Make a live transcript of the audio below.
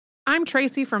I'm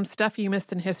Tracy from Stuff You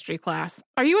Missed in History class.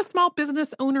 Are you a small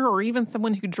business owner or even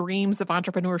someone who dreams of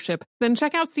entrepreneurship? Then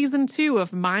check out Season 2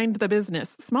 of Mind the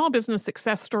Business, Small Business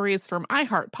Success Stories from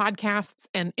iHeart Podcasts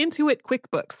and Intuit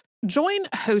QuickBooks. Join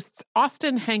hosts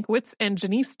Austin Hankwitz and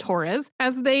Janice Torres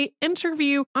as they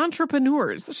interview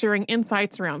entrepreneurs sharing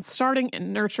insights around starting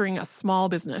and nurturing a small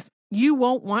business. You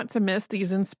won't want to miss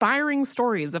these inspiring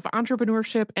stories of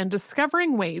entrepreneurship and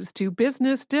discovering ways to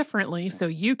business differently so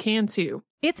you can too.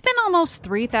 It's been almost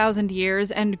 3,000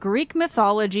 years, and Greek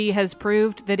mythology has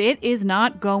proved that it is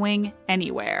not going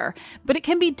anywhere. But it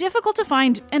can be difficult to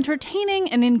find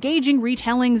entertaining and engaging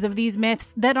retellings of these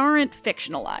myths that aren't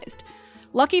fictionalized.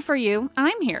 Lucky for you,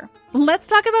 I'm here. Let's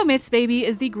Talk About Myths, Baby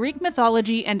is the Greek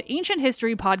mythology and ancient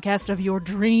history podcast of your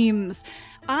dreams.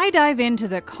 I dive into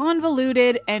the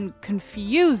convoluted and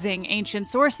confusing ancient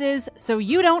sources so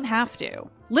you don't have to.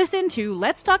 Listen to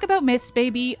Let's Talk About Myths,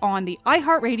 Baby on the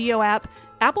iHeartRadio app,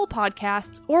 Apple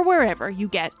Podcasts, or wherever you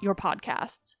get your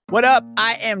podcasts. What up?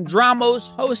 I am Dramos,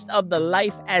 host of the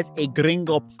Life as a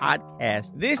Gringo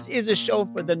podcast. This is a show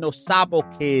for the No Sabo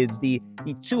kids, the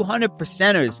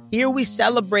 200%ers. Here we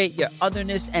celebrate your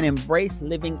otherness and embrace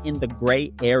living in the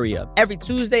gray area. Every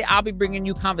Tuesday, I'll be bringing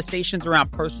you conversations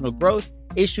around personal growth,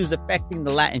 issues affecting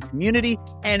the Latin community,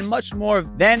 and much more.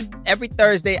 Then, every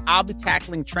Thursday, I'll be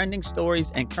tackling trending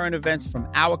stories and current events from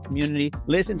our community.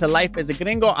 Listen to Life as a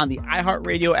Gringo on the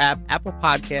iHeartRadio app, Apple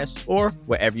Podcasts, or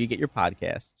wherever you get your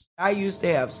podcasts. I used to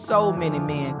have so many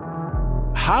men.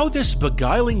 How this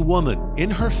beguiling woman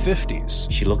in her 50s,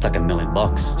 she looked like $1 million,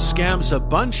 scams a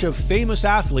bunch of famous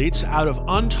athletes out of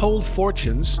untold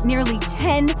fortunes. Nearly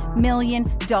 $10 million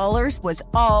was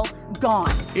all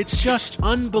gone. It's just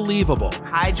unbelievable.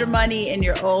 Hide your money in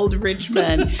your old rich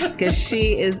man, because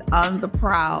she is on the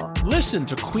prowl. Listen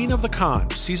to Queen of the Con,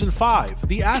 Season 5,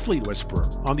 The Athlete Whisperer,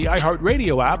 on the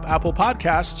iHeartRadio app, Apple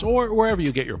Podcasts, or wherever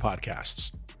you get your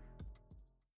podcasts.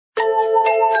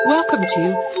 Welcome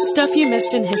to Stuff You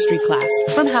Missed in History class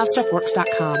from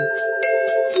HowStuffWorks.com.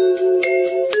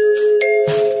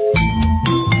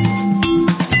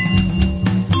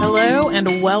 Hello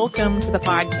and welcome to the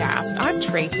podcast. I'm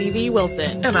Tracy V.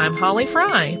 Wilson. And I'm Holly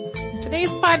Fry. Today's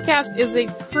podcast is a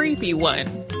creepy one.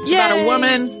 Yay! About a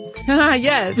woman.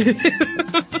 Yes.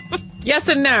 Yes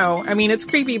and no. I mean, it's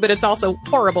creepy, but it's also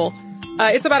horrible.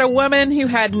 It's about a woman who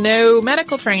had no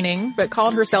medical training, but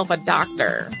called herself a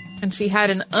doctor. And she had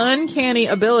an uncanny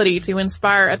ability to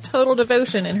inspire a total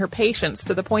devotion in her patients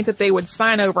to the point that they would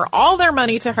sign over all their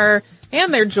money to her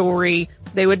and their jewelry.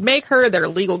 They would make her their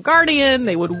legal guardian.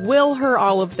 They would will her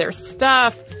all of their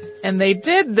stuff. And they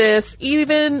did this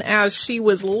even as she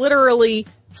was literally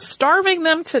starving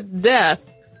them to death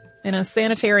in a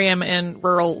sanitarium in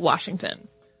rural Washington.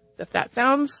 If that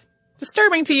sounds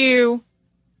disturbing to you,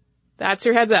 that's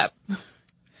your heads up.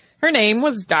 Her name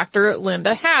was Dr.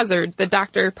 Linda Hazzard, the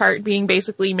doctor part being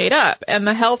basically made up, and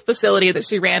the health facility that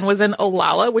she ran was in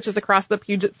Olalla, which is across the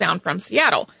Puget Sound from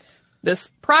Seattle. This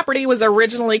property was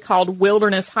originally called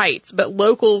Wilderness Heights, but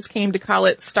locals came to call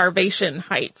it Starvation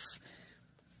Heights.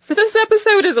 So this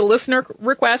episode is a listener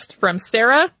request from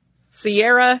Sarah,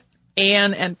 Sierra,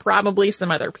 Anne, and probably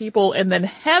some other people, and then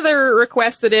Heather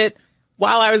requested it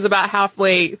while I was about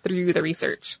halfway through the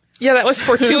research. Yeah, that was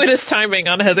fortuitous timing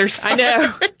on Heather's part. I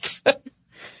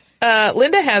know.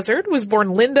 Linda Hazzard was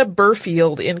born Linda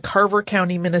Burfield in Carver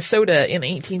County, Minnesota in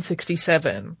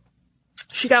 1867.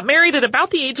 She got married at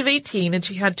about the age of 18 and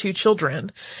she had 2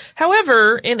 children.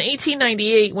 However, in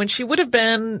 1898, when she would have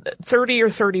been 30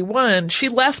 or 31, she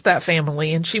left that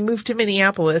family and she moved to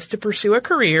Minneapolis to pursue a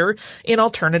career in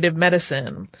alternative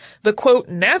medicine. The quote,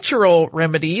 natural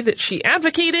remedy that she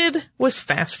advocated was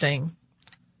fasting.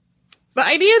 The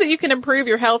idea that you can improve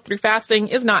your health through fasting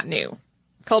is not new.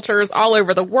 Cultures all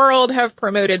over the world have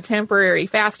promoted temporary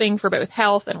fasting for both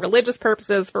health and religious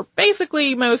purposes for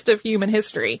basically most of human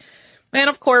history. And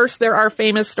of course, there are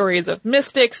famous stories of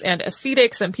mystics and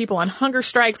ascetics and people on hunger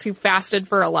strikes who fasted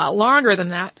for a lot longer than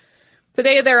that.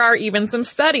 Today, there are even some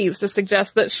studies to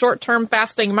suggest that short-term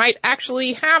fasting might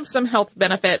actually have some health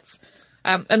benefits.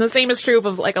 And the same is true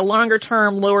of like a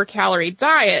longer-term, lower-calorie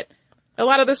diet. A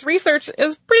lot of this research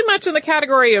is pretty much in the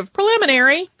category of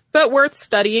preliminary, but worth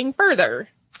studying further.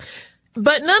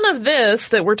 But none of this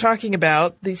that we're talking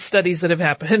about, these studies that have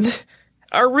happened,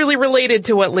 are really related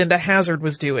to what Linda Hazzard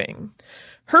was doing.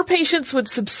 Her patients would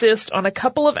subsist on a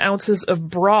couple of ounces of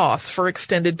broth for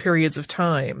extended periods of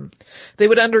time. They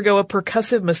would undergo a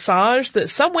percussive massage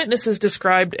that some witnesses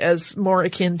described as more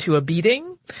akin to a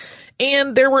beating.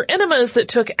 And there were enemas that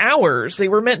took hours. They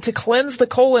were meant to cleanse the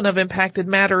colon of impacted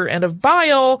matter and of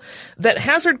bile that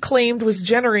Hazzard claimed was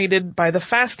generated by the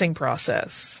fasting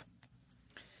process.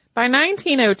 By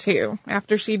 1902,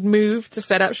 after she'd moved to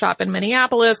set up shop in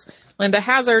Minneapolis, Linda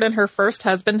Hazard and her first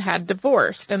husband had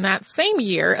divorced, and that same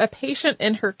year, a patient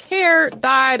in her care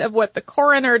died of what the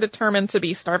coroner determined to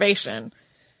be starvation.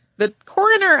 The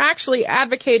coroner actually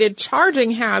advocated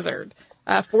charging Hazard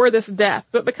for this death,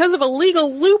 but because of a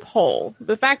legal loophole,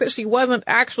 the fact that she wasn't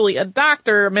actually a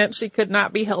doctor meant she could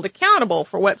not be held accountable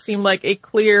for what seemed like a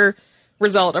clear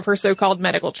result of her so-called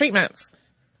medical treatments.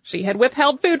 She had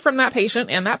withheld food from that patient,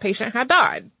 and that patient had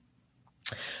died.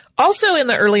 Also in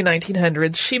the early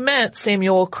 1900s, she met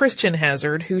Samuel Christian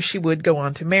Hazard, who she would go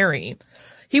on to marry.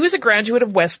 He was a graduate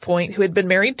of West Point who had been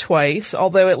married twice,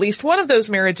 although at least one of those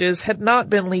marriages had not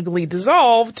been legally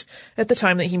dissolved at the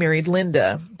time that he married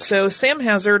Linda. So Sam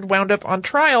Hazard wound up on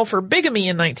trial for bigamy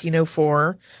in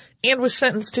 1904 and was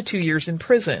sentenced to 2 years in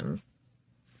prison.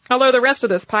 Although the rest of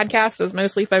this podcast is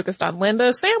mostly focused on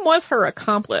Linda, Sam was her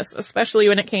accomplice, especially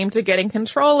when it came to getting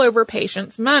control over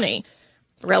patients' money.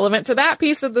 Relevant to that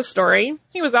piece of the story,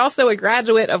 he was also a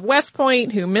graduate of West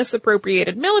Point who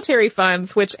misappropriated military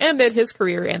funds, which ended his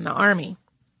career in the Army.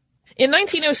 In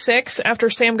 1906,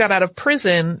 after Sam got out of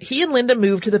prison, he and Linda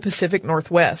moved to the Pacific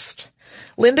Northwest.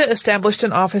 Linda established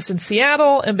an office in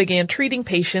Seattle and began treating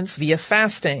patients via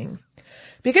fasting.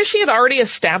 Because she had already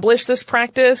established this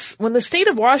practice, when the state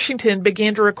of Washington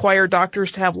began to require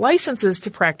doctors to have licenses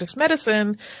to practice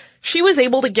medicine, she was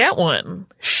able to get one.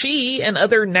 She and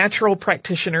other natural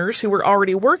practitioners who were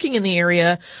already working in the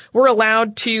area were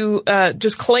allowed to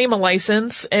just claim a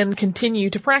license and continue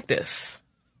to practice.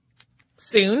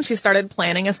 Soon, she started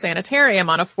planning a sanitarium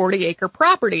on a 40-acre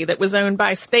property that was owned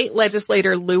by state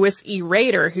legislator Louis E.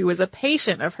 Rader, who was a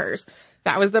patient of hers.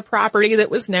 That was the property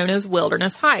that was known as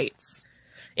Wilderness Heights.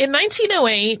 In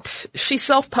 1908, she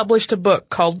self-published a book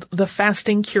called The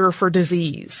Fasting Cure for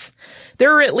Disease.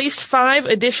 There are at least 5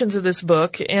 editions of this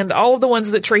book, and all of the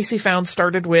ones that Tracy found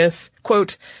started with,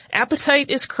 quote, "Appetite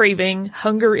is craving,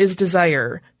 hunger is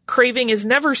desire. Craving is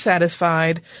never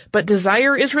satisfied, but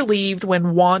desire is relieved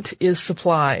when want is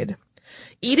supplied.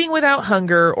 Eating without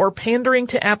hunger or pandering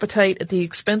to appetite at the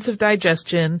expense of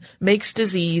digestion makes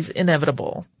disease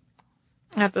inevitable."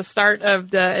 At the start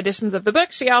of the editions of the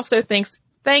book, she also thanks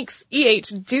E.H.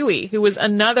 Dewey, who was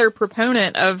another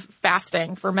proponent of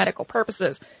fasting for medical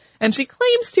purposes. And she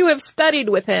claims to have studied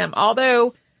with him,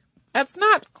 although it's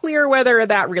not clear whether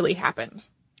that really happened.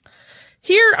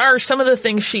 Here are some of the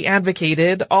things she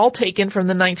advocated, all taken from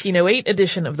the 1908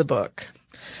 edition of the book.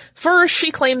 First,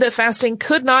 she claimed that fasting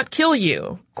could not kill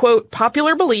you. Quote,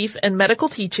 "Popular belief and medical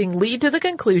teaching lead to the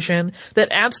conclusion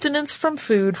that abstinence from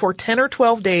food for 10 or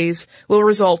 12 days will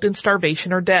result in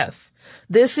starvation or death.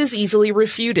 This is easily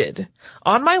refuted.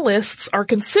 On my lists are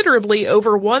considerably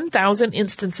over 1,000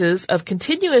 instances of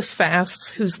continuous fasts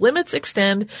whose limits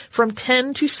extend from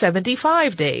 10 to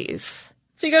 75 days.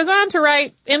 She goes on to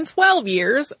write, "In 12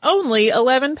 years, only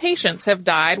 11 patients have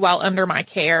died while under my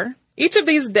care. Each of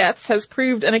these deaths has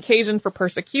proved an occasion for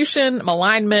persecution,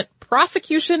 malignment,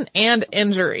 prosecution, and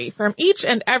injury. From each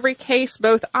and every case,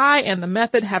 both I and the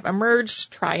method have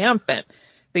emerged triumphant.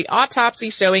 The autopsy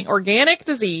showing organic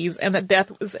disease and that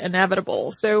death was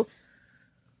inevitable." So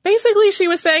basically she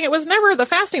was saying it was never the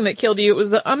fasting that killed you. It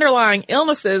was the underlying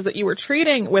illnesses that you were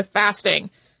treating with fasting.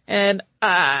 And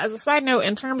as a side note,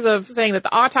 in terms of saying that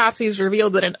the autopsies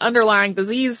revealed that an underlying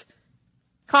disease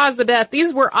caused the death,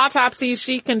 these were autopsies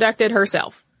she conducted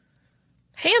herself.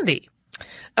 Handy.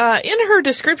 In her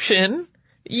description,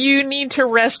 you need to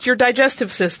rest your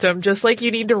digestive system, just like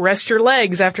you need to rest your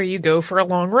legs after you go for a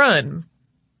long run.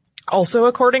 Also,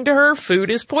 according to her, food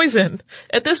is poison.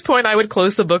 At this point, I would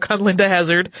close the book on Linda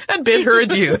Hazard and bid her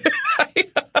adieu.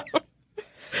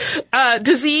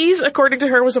 Disease, according to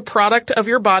her, was a product of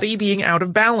your body being out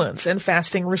of balance, and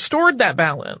fasting restored that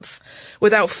balance.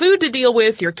 Without food to deal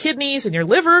with, your kidneys and your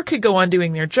liver could go on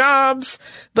doing their jobs,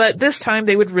 but this time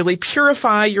they would really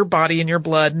purify your body and your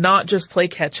blood, not just play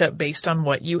catch-up based on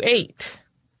what you ate.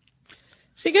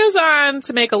 She goes on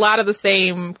to make a lot of the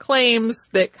same claims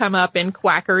that come up in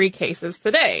quackery cases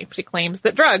today. She claims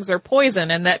that drugs are poison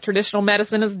and that traditional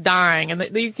medicine is dying and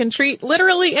that you can treat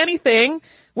literally anything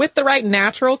with the right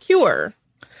natural cure.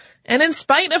 And in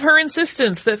spite of her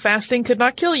insistence that fasting could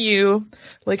not kill you,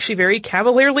 like she very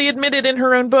cavalierly admitted in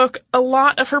her own book, a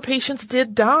lot of her patients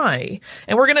did die.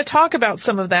 And we're going to talk about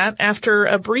some of that after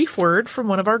a brief word from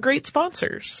one of our great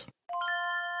sponsors.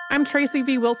 I'm Tracy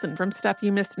V. Wilson from Stuff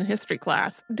You Missed in History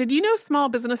class. Did you know small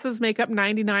businesses make up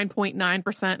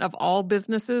 99.9% of all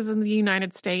businesses in the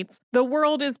United States? The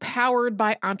world is powered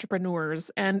by entrepreneurs,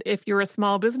 and if you're a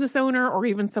small business owner or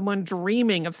even someone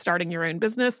dreaming of starting your own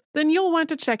business, then you'll want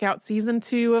to check out Season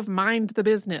 2 of Mind the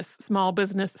Business, Small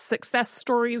Business Success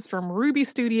Stories from Ruby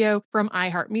Studio, from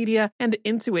iHeartMedia, and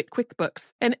Intuit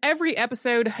QuickBooks. And every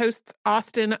episode, hosts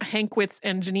Austin Hankwitz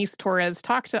and Janice Torres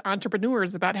talk to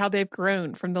entrepreneurs about how they've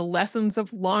grown from the lessons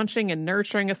of launching and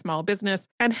nurturing a small business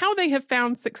and how they have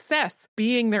found success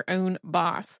being their own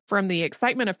boss. From the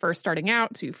excitement of first starting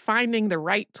out to finding the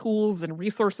right tools and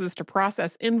resources to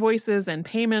process invoices and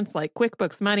payments like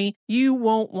QuickBooks Money, you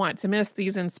won't want to miss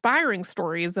these inspiring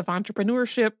stories of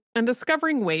entrepreneurship and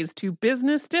discovering ways to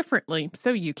business differently so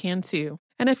you can too.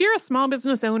 And if you're a small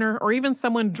business owner or even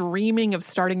someone dreaming of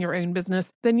starting your own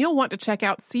business, then you'll want to check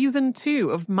out Season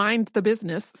 2 of Mind the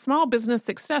Business, Small Business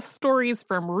Success Stories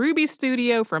from Ruby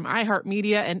Studio, from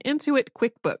iHeartMedia, and Intuit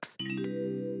QuickBooks.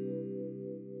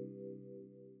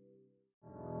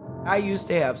 I used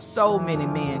to have so many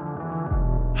men.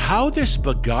 How this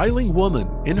beguiling woman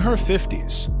in her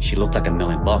 50s, she looked like $1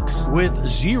 million, with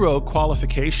zero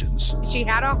qualifications, she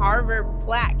had a Harvard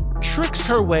plaque, tricks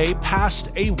her way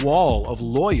past a wall of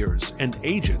lawyers and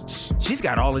agents. She's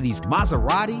got all of these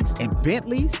Maseratis and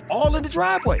Bentleys all in the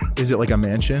driveway. Is it like a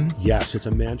mansion? Yes, it's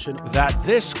a mansion that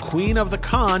this queen of the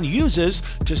con uses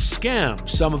to scam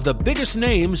some of the biggest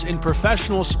names in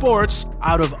professional sports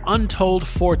out of untold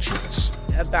fortunes.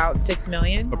 About $6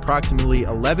 million. Approximately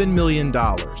 $11 million.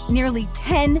 Nearly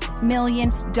 $10 million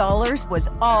was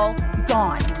all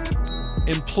gone.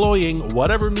 Employing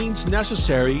whatever means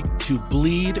necessary to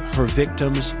bleed her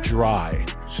victims dry.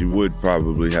 She would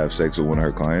probably have sex with one of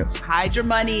her clients. Hide your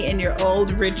money in your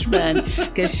old rich men,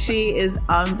 because she is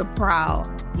on the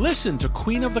prowl. Listen to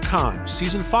Queen of the Con,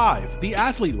 Season 5, The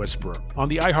Athlete Whisperer, on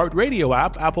the iHeartRadio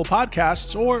app, Apple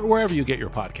Podcasts, or wherever you get your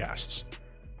podcasts.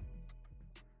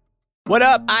 What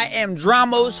up? I am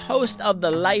Dramos, host of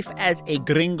the Life as a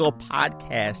Gringo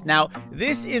podcast. Now,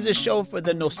 this is a show for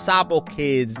the No Sabo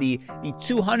kids, the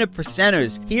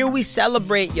 200%ers. Here we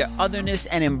celebrate your otherness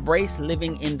and embrace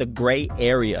living in the gray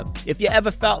area. If you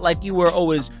ever felt like you were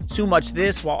always too much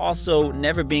this while also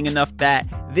never being enough that,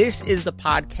 this is the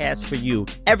podcast for you.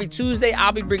 Every Tuesday,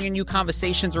 I'll be bringing you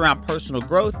conversations around personal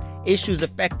growth, issues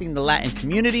affecting the Latin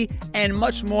community, and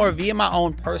much more via my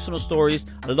own personal stories,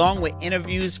 along with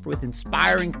interviews with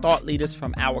inspiring thought leaders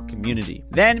from our community.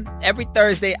 Then, every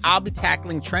Thursday, I'll be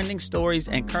tackling trending stories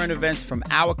and current events from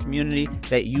our community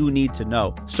that you need to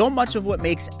know. So much of what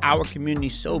makes our community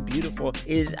so beautiful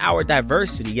is our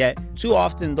diversity, yet too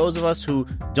often those of us who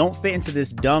don't fit into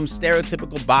this dumb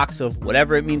stereotypical box of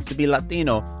whatever it means to be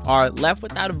Latino are left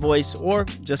without a voice or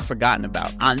just forgotten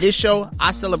about. On this show,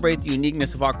 I celebrate the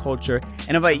uniqueness of our culture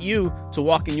and invite you to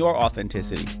walk in your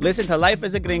authenticity. Listen to Life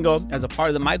as a Gringo as a part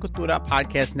of the My Cultura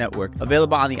podcast network,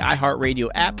 available on the iHeartRadio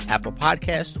app, Apple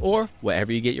Podcasts, or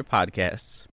wherever you get your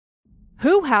podcasts.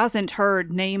 Who hasn't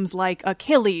heard names like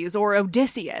Achilles or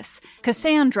Odysseus,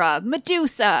 Cassandra,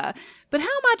 Medusa? But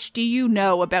how much do you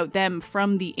know about them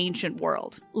from the ancient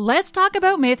world? Let's Talk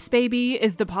About Myths, Baby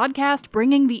is the podcast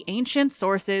bringing the ancient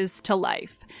sources to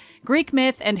life. Greek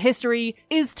myth and history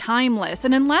is timeless,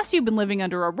 and unless you've been living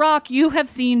under a rock, you have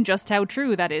seen just how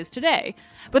true that is today.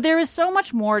 But there is so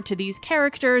much more to these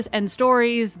characters and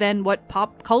stories than what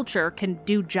pop culture can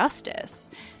do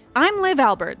justice. I'm Liv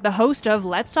Albert, the host of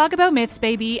Let's Talk About Myths,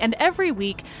 Baby, and every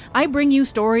week I bring you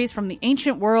stories from the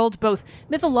ancient world, both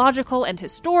mythological and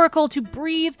historical, to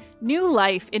breathe new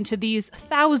life into these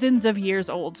thousands of years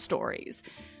old stories.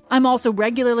 I'm also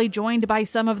regularly joined by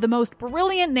some of the most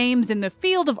brilliant names in the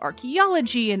field of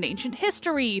archaeology and ancient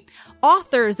history,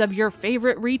 authors of your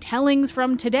favorite retellings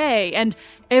from today, and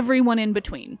everyone in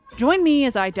between. Join me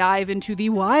as I dive into the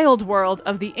wild world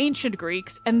of the ancient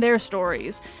Greeks and their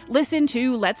stories. Listen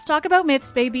to Let's Talk About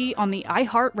Myths, Baby on the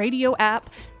iHeartRadio app,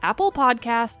 Apple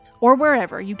Podcasts, or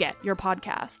wherever you get your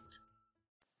podcasts.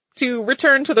 To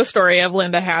return to the story of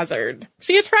Linda Hazzard,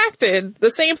 she attracted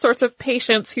the same sorts of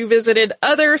patients who visited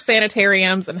other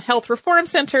sanitariums and health reform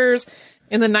centers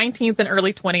in the 19th and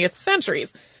early 20th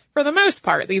centuries. For the most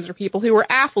part, these were people who were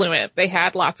affluent, they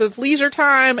had lots of leisure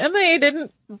time, and they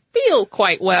didn't feel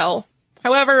quite well.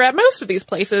 However, at most of these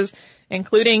places,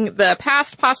 including the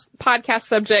past podcast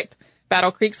subject,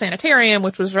 Battle Creek Sanitarium,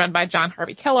 which was run by John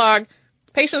Harvey Kellogg,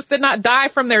 patients did not die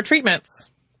from their treatments.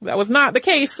 That was not the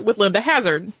case with Linda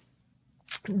Hazzard.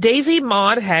 Daisy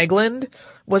Maud Haglund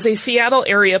was a Seattle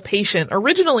area patient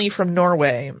originally from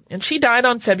Norway, and she died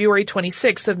on February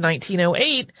 26th of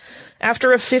 1908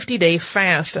 after a 50-day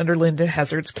fast under Linda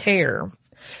Hazzard's care.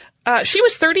 She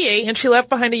was 38 and she left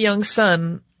behind a young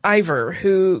son, Ivor,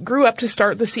 who grew up to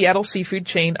start the Seattle seafood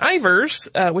chain Ivor's,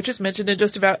 which is mentioned in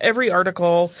just about every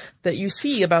article that you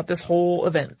see about this whole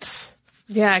event.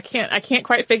 Yeah, I can't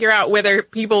quite figure out whether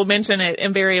people mention it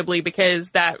invariably because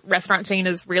that restaurant chain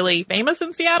is really famous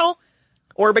in Seattle,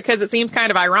 or because it seems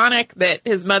kind of ironic that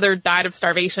his mother died of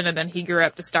starvation and then he grew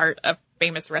up to start a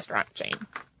famous restaurant chain.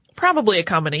 Probably a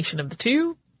combination of the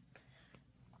two.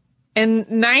 In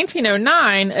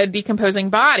 1909, a decomposing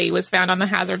body was found on the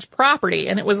Hazards' property,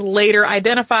 and it was later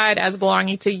identified as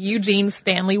belonging to Eugene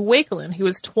Stanley Wakelin, who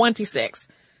was 26.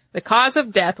 The cause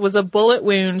of death was a bullet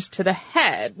wound to the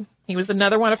head. He was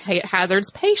another one of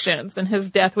Hazard's patients, and his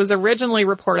death was originally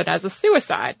reported as a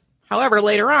suicide. However,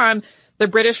 later on, the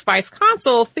British vice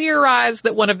consul theorized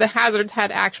that one of the Hazards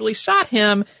had actually shot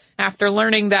him after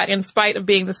learning that in spite of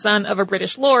being the son of a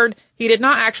British lord, he did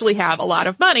not actually have a lot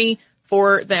of money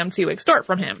for them to extort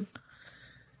from him.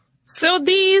 So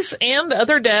these and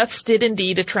other deaths did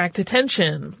indeed attract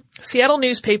attention. Seattle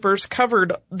newspapers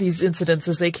covered these incidents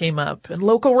as they came up, and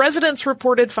local residents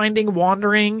reported finding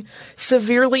wandering,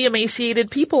 severely emaciated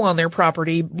people on their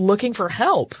property looking for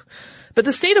help. But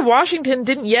the state of Washington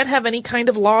didn't yet have any kind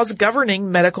of laws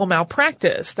governing medical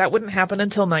malpractice. That wouldn't happen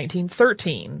until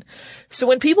 1913. So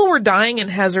when people were dying in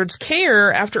Hazard's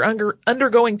care after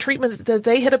undergoing treatment that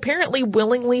they had apparently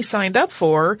willingly signed up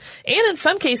for, and in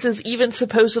some cases even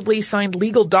supposedly signed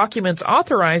legal documents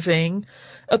authorizing,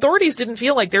 authorities didn't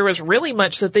feel like there was really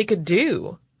much that they could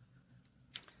do.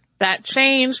 That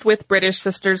changed with British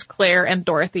sisters Claire and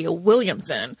Dorothea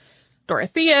Williamson.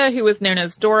 Dorothea, who was known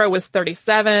as Dora, was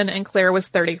 37 and Claire was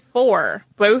 34.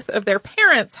 Both of their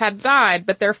parents had died,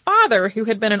 but their father, who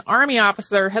had been an army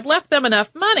officer, had left them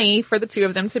enough money for the two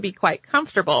of them to be quite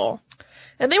comfortable.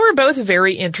 And they were both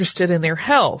very interested in their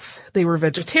health. They were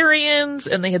vegetarians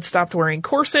and they had stopped wearing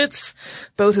corsets.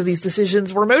 Both of these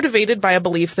decisions were motivated by a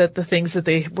belief that the things that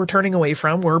they were turning away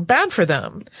from were bad for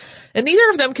them. And neither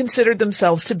of them considered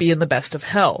themselves to be in the best of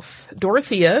health.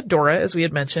 Dorothea, Dora, as we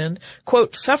had mentioned,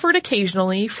 quote, suffered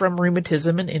occasionally from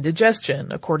rheumatism and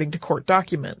indigestion, according to court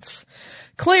documents.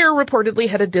 Claire reportedly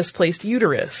had a displaced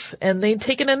uterus, and they'd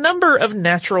taken a number of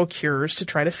natural cures to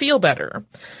try to feel better.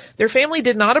 Their family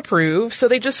did not approve, so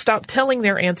they just stopped telling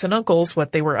their aunts and uncles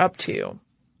what they were up to.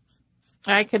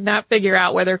 I could not figure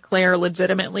out whether Claire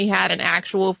legitimately had an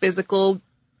actual physical,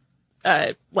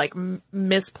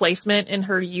 misplacement in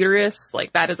her uterus.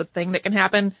 Like, that is a thing that can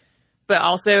happen. But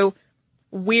also,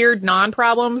 weird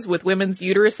non-problems with women's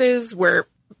uteruses were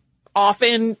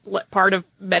often part of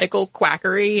medical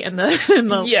quackery in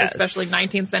the yes. especially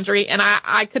 19th century. And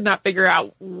I could not figure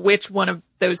out which one of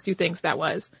those two things that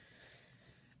was.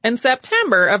 In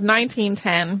September of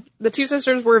 1910, the two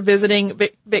sisters were visiting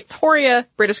Victoria,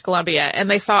 British Columbia, and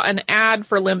they saw an ad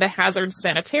for Linda Hazard's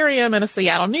sanitarium in a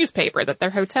Seattle newspaper that their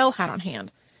hotel had on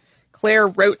hand. Claire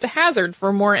wrote to Hazard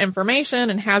for more information,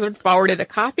 and Hazard forwarded a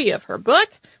copy of her book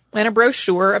and a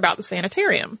brochure about the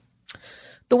sanitarium.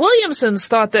 The Williamsons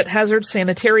thought that Hazard's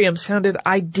sanitarium sounded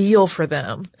ideal for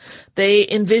them. They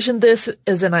envisioned this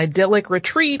as an idyllic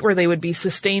retreat where they would be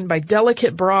sustained by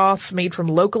delicate broths made from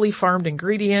locally farmed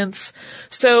ingredients.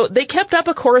 So they kept up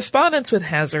a correspondence with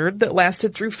Hazard that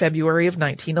lasted through February of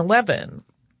 1911.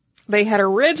 They had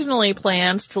originally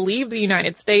planned to leave the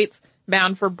United States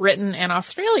bound for Britain and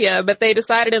Australia, but they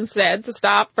decided instead to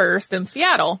stop first in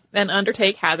Seattle and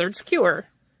undertake Hazard's cure.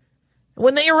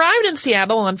 When they arrived in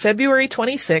Seattle on February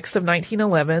 26th of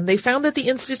 1911, they found that the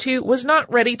Institute was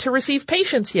not ready to receive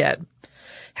patients yet.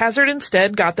 Hazard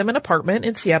instead got them an apartment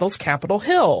in Seattle's Capitol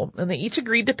Hill, and they each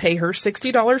agreed to pay her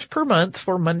 $60 per month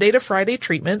for Monday to Friday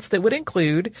treatments that would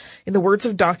include, in the words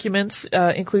of documents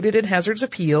included in Hazard's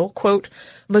appeal, quote,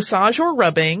 massage or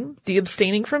rubbing, the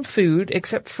abstaining from food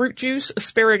except fruit juice,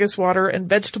 asparagus water, and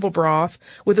vegetable broth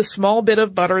with a small bit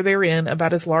of butter therein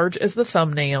about as large as the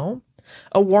thumbnail,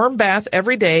 a warm bath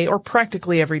every day or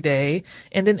practically every day,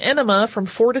 and an enema from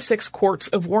 4 to 6 quarts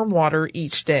of warm water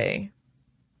each day.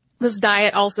 This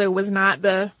diet also was not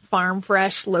the farm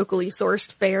fresh, locally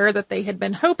sourced fare that they had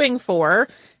been hoping for.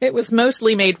 It was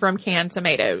mostly made from canned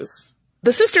tomatoes.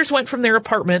 The sisters went from their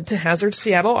apartment to Hazard's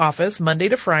Seattle office Monday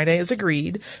to Friday as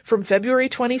agreed, from February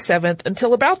 27th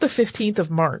until about the 15th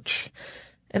of March.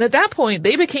 And at that point,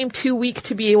 they became too weak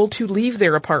to be able to leave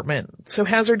their apartment. So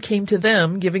Hazard came to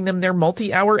them, giving them their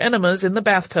multi-hour enemas in the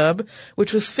bathtub,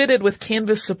 which was fitted with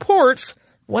canvas supports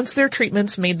once their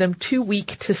treatments made them too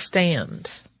weak to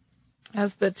stand.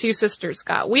 As the two sisters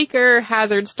got weaker,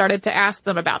 Hazard started to ask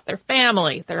them about their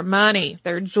family, their money,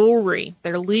 their jewelry,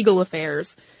 their legal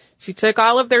affairs. She took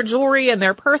all of their jewelry and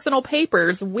their personal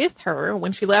papers with her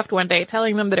when she left one day,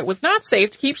 telling them that it was not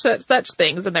safe to keep such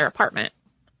things in their apartment.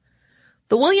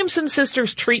 The Williamson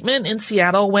sisters' treatment in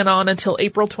Seattle went on until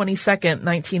April 22nd,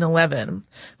 1911,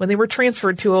 when they were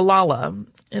transferred to Olalla.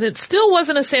 And it still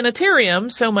wasn't a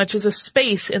sanitarium so much as a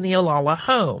space in the Olalla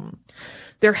home.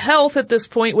 Their health at this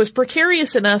point was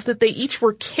precarious enough that they each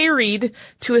were carried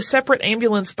to a separate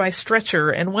ambulance by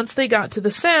stretcher, and once they got to the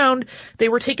Sound, they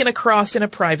were taken across in a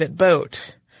private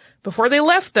boat. Before they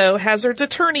left, though, Hazard's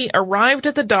attorney arrived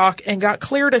at the dock and got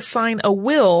Claire to sign a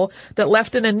will that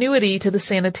left an annuity to the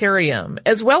sanitarium,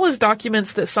 as well as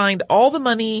documents that signed all the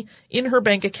money in her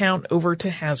bank account over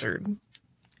to Hazard.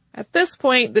 At this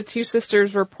point, the two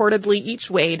sisters reportedly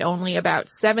each weighed only about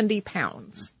 70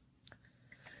 pounds.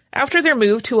 After their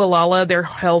move to Olalla, their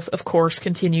health, of course,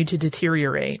 continued to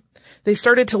deteriorate. They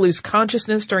started to lose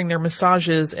consciousness during their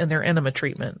massages and their enema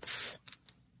treatments.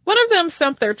 One of them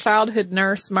sent their childhood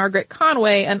nurse, Margaret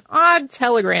Conway, an odd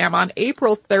telegram on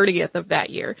April 30th of that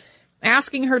year,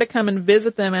 asking her to come and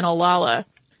visit them in Olalla.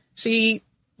 She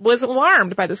was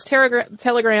alarmed by this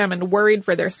telegram and worried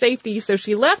for their safety, so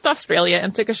she left Australia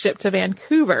and took a ship to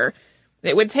Vancouver.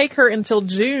 It would take her until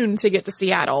June to get to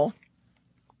Seattle.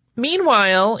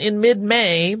 Meanwhile, in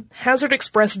mid-May, Hazard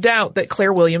expressed doubt that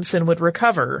Claire Williamson would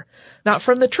recover, not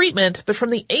from the treatment, but from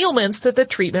the ailments that the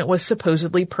treatment was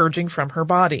supposedly purging from her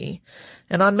body.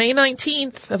 And on May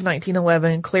 19th of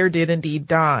 1911, Claire did indeed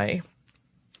die.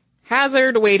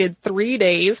 Hazard waited 3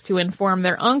 days to inform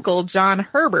their uncle, John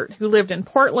Herbert, who lived in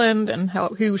Portland and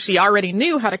who she already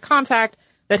knew how to contact,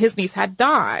 that his niece had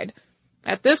died.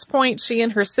 At this point, she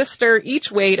and her sister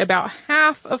each weighed about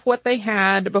half of what they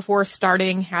had before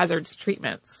starting Hazard's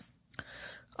treatments.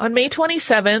 On May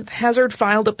 27th, Hazard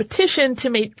filed a petition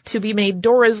to be made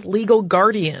Dora's legal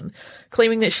guardian,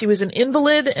 claiming that she was an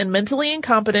invalid and mentally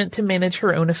incompetent to manage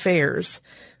her own affairs.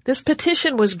 This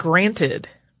petition was granted.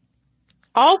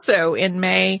 Also in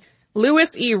May,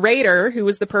 Lewis E. Rader, who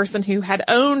was the person who had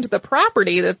owned the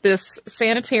property that this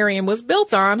sanitarium was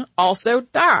built on, also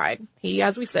died. He,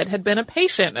 as we said, had been a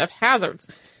patient of Hazard's.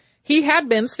 He had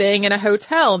been staying in a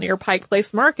hotel near Pike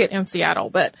Place Market in Seattle,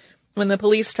 but when the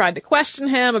police tried to question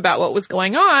him about what was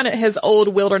going on at his old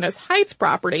Wilderness Heights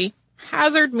property,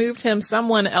 Hazard moved him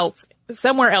somewhere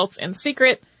else in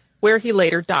secret, where he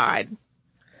later died.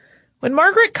 When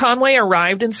Margaret Conway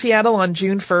arrived in Seattle on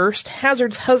June 1st,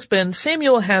 Hazard's husband,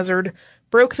 Samuel Hazard,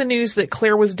 broke the news that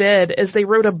Claire was dead as they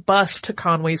rode a bus to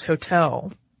Conway's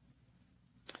hotel.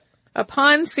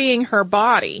 Upon seeing her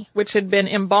body, which had been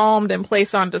embalmed and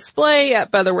placed on display at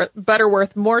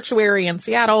Butterworth Mortuary in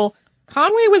Seattle,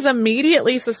 Conway was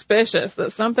immediately suspicious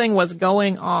that something was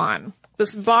going on.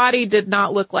 This body did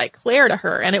not look like Claire to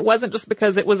her, and it wasn't just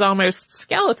because it was almost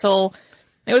skeletal.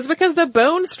 It was because the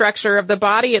bone structure of the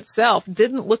body itself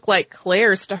didn't look like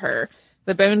Claire's to her.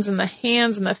 The bones in the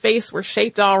hands and the face were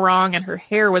shaped all wrong, and her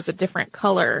hair was a different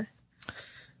color.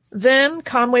 Then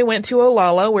Conway went to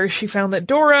Olalla, where she found that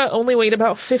Dora only weighed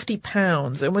about 50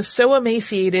 pounds and was so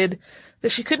emaciated that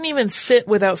she couldn't even sit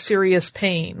without serious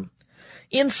pain.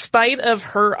 In spite of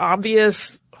her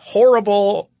obvious,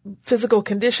 horrible physical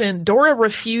condition, Dora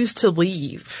refused to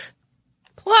leave.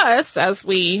 Plus, as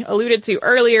we alluded to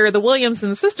earlier, the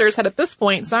Williamson sisters had at this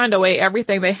point signed away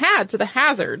everything they had to the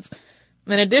Hazards.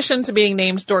 In addition to being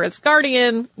named Dora's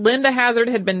guardian, Linda Hazard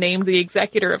had been named the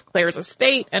executor of Claire's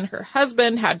estate, and her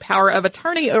husband had power of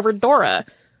attorney over Dora.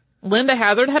 Linda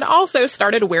Hazard had also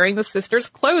started wearing the sisters'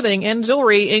 clothing and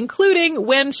jewelry, including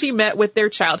when she met with their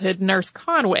childhood nurse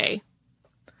Conway.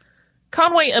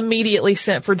 Conway immediately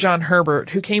sent for John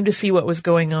Herbert, who came to see what was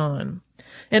going on.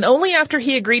 And only after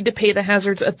he agreed to pay the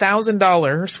Hazards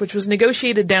 $1,000, which was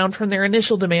negotiated down from their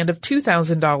initial demand of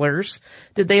 $2,000,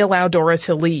 did they allow Dora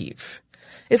to leave.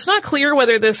 It's not clear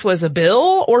whether this was a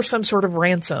bill or some sort of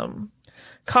ransom.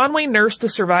 Conway nursed the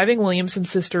surviving Williamson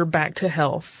sister back to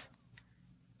health.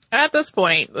 At this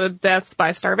point, the deaths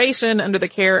by starvation under the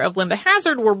care of Linda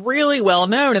Hazard were really well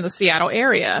known in the Seattle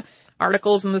area.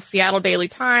 Articles in the Seattle Daily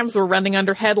Times were running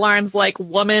under headlines like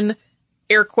 "Woman,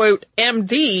 air quote,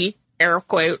 MD, air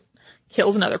quote,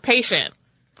 kills another patient."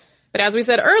 But as we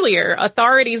said earlier,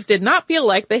 authorities did not feel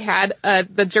like they had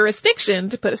the jurisdiction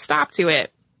to put a stop to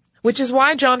it. Which is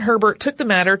why John Herbert took the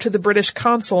matter to the British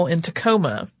consul in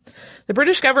Tacoma. The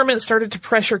British government started to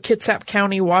pressure Kitsap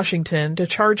County, Washington, to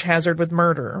charge Hazard with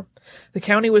murder. The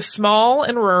county was small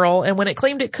and rural, and when it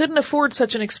claimed it couldn't afford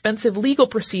such an expensive legal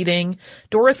proceeding,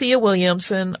 Dorothea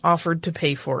Williamson offered to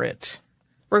pay for it.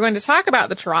 We're going to talk about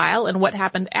the trial and what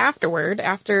happened afterward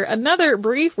after another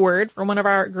brief word from one of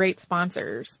our great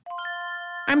sponsors.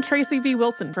 I'm Tracy V.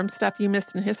 Wilson from Stuff You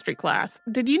Missed in History class.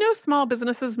 Did you know small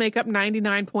businesses make up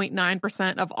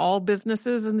 99.9% of all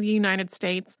businesses in the United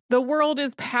States? The world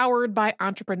is powered by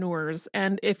entrepreneurs,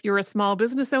 and if you're a small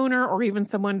business owner or even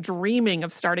someone dreaming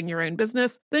of starting your own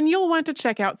business, then you'll want to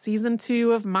check out Season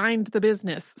 2 of Mind the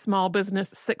Business, small business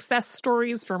success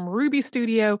stories from Ruby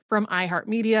Studio, from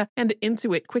iHeartMedia, and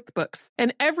Intuit QuickBooks.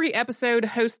 And every episode,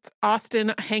 hosts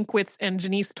Austin Hankwitz and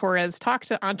Janice Torres talk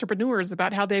to entrepreneurs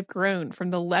about how they've grown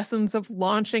from the lessons of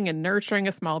launching and nurturing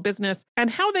a small business and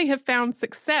how they have found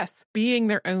success being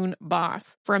their own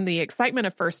boss. From the excitement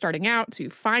of first starting out to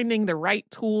finding the right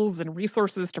tools and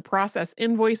resources to process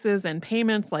invoices and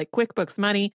payments like QuickBooks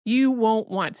Money, you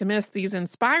won't want to miss these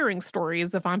inspiring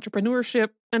stories of entrepreneurship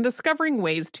and discovering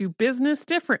ways to business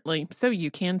differently so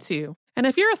you can too. And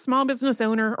if you're a small business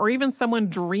owner or even someone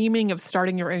dreaming of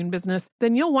starting your own business,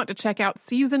 then you'll want to check out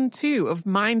Season 2 of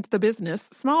Mind the Business,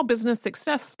 small business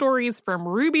success stories from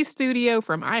Ruby Studio,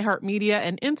 from iHeartMedia,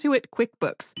 and Intuit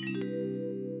QuickBooks.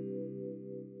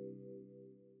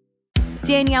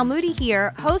 Danielle Moody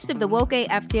here, host of the Woke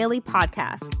AF Daily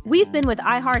podcast. We've been with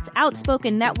iHeart's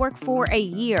Outspoken Network for a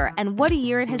year, and what a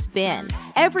year it has been.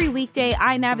 Every weekday,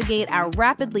 I navigate our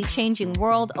rapidly changing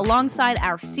world alongside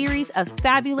our series of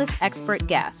fabulous expert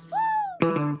guests.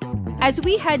 As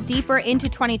we head deeper into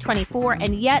 2024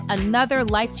 and yet another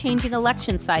life-changing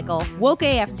election cycle, Woke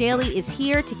AF Daily is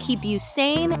here to keep you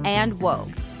sane and woke.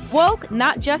 Woke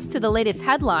not just to the latest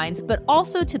headlines, but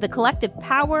also to the collective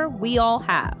power we all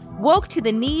have. Woke to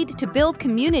the need to build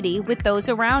community with those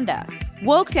around us.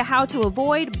 Woke to how to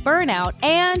avoid burnout,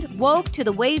 and woke to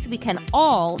the ways we can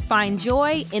all find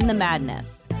joy in the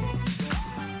madness.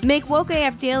 Make Woke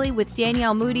AF Daily with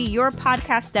Danielle Moody your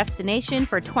podcast destination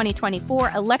for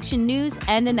 2024 election news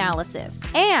and analysis.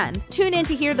 And tune in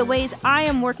to hear the ways I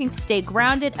am working to stay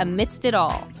grounded amidst it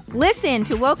all. Listen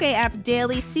to Woke AF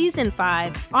Daily Season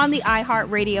 5 on the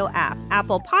iHeartRadio app,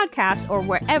 Apple Podcasts, or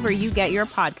wherever you get your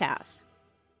podcasts.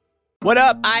 What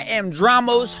up? I am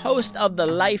Dramos, host of the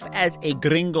Life as a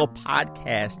Gringo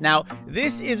podcast. Now,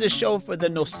 this is a show for the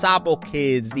No Sabo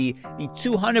kids, the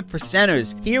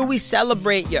 200%ers. Here we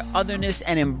celebrate your otherness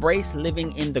and embrace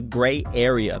living in the gray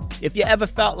area. If you ever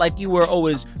felt like you were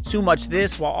always too much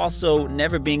this while also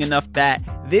never being enough that,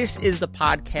 this is the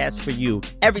podcast for you.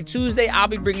 Every Tuesday, I'll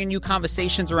be bringing you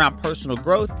conversations around personal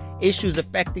growth, issues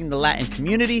affecting the Latin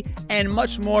community, and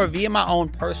much more via my own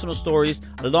personal stories,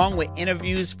 along with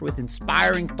interviews with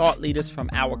inspiring thought leaders from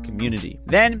our community.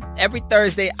 Then, every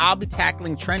Thursday, I'll be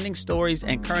tackling trending stories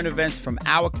and current events from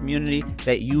our community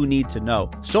that you need to know.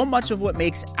 So much of what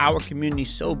makes our community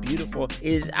so beautiful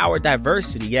is our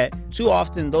diversity, yet too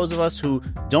often those of us who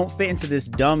don't fit into this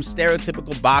dumb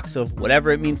stereotypical box of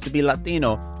whatever it means to be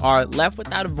Latino are left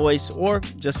without a voice or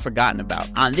just forgotten about.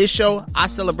 On this show, I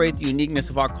celebrate the uniqueness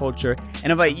of our culture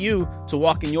and invite you to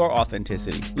walk in your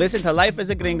authenticity. Listen to Life as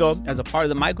a Gringo as a part of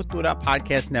the My Cultura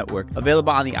podcast network,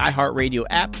 available on the iHeartRadio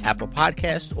app, Apple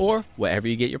Podcasts, or wherever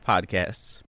you get your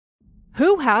podcasts.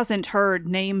 Who hasn't heard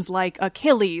names like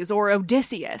Achilles or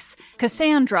Odysseus,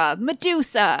 Cassandra,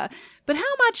 Medusa? But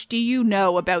how much do you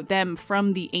know about them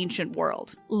from the ancient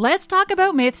world? Let's Talk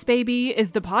About Myths, Baby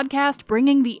is the podcast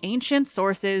bringing the ancient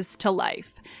sources to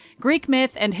life. Greek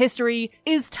myth and history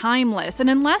is timeless, and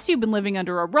unless you've been living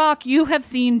under a rock, you have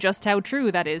seen just how true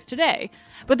that is today.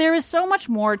 But there is so much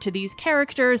more to these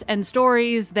characters and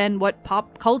stories than what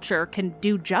pop culture can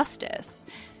do justice.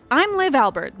 I'm Liv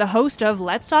Albert, the host of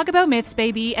Let's Talk About Myths,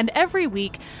 Baby, and every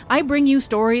week I bring you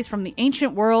stories from the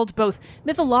ancient world, both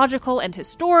mythological and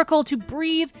historical, to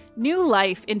breathe new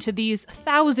life into these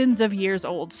thousands of years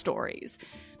old stories.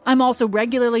 I'm also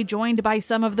regularly joined by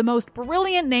some of the most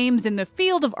brilliant names in the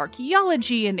field of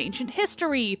archaeology and ancient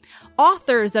history,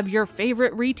 authors of your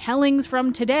favorite retellings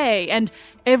from today, and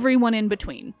everyone in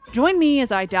between. Join me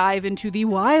as I dive into the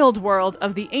wild world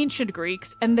of the ancient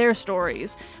Greeks and their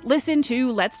stories. Listen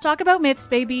to Let's Talk About Myths,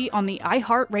 Baby on the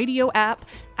iHeartRadio app,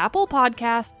 Apple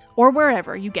Podcasts, or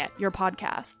wherever you get your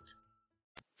podcasts.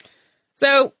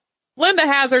 So, Linda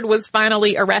Hazzard was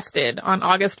finally arrested on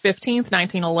August 15th,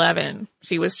 1911.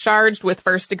 She was charged with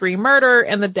first-degree murder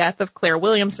and the death of Claire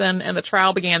Williamson, and the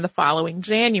trial began the following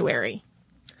January.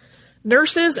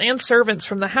 Nurses and servants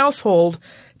from the household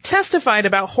testified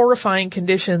about horrifying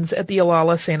conditions at the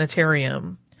Ilala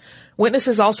Sanitarium.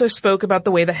 Witnesses also spoke about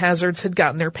the way the Hazzards had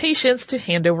gotten their patients to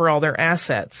hand over all their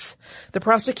assets. The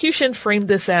prosecution framed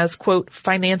this as, quote,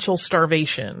 financial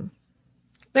starvation.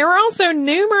 There were also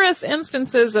numerous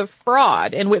instances of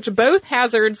fraud in which both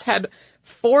Hazzards had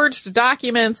forged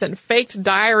documents and faked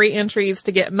diary entries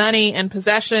to get money and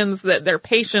possessions that their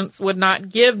patients would not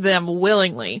give them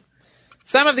willingly.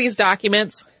 Some of these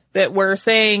documents that were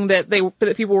saying that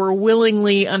that people were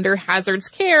willingly under Hazard's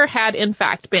care had in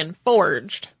fact been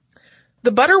forged.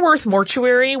 The Butterworth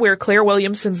mortuary, where Claire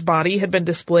Williamson's body had been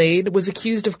displayed, was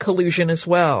accused of collusion as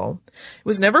well. It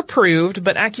was never proved,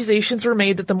 but accusations were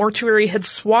made that the mortuary had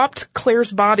swapped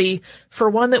Claire's body for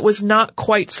one that was not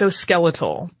quite so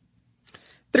skeletal.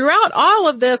 Throughout all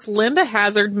of this, Linda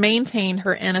Hazard maintained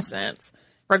her innocence,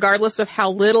 regardless of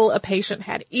how little a patient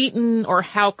had eaten or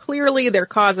how clearly their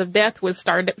cause of death was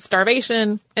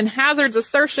starvation. In Hazard's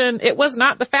assertion, it was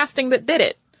not the fasting that did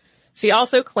it. She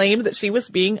also claimed that she was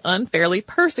being unfairly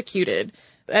persecuted,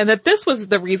 and that this was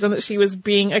the reason that she was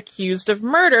being accused of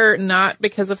murder, not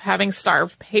because of having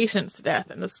starved patients to death.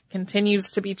 And this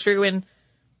continues to be true in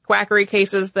quackery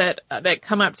cases that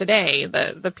come up today.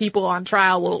 The people on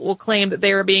trial will claim that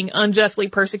they are being unjustly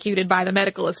persecuted by the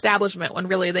medical establishment when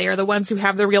really they are the ones who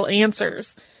have the real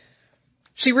answers.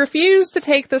 She refused to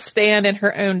take the stand in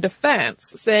her own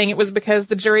defense, saying it was because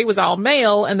the jury was all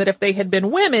male and that if they had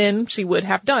been women, she would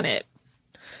have done it.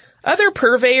 Other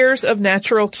purveyors of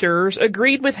natural cures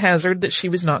agreed with Hazard that she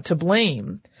was not to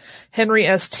blame. Henry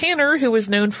S. Tanner, who was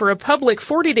known for a public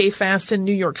 40-day fast in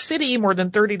New York City more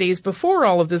than 30 days before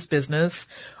all of this business,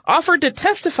 offered to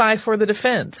testify for the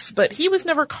defense, but he was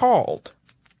never called.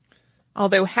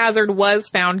 Although Hazard was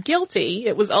found guilty,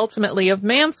 it was ultimately of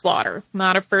manslaughter,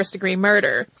 not of first-degree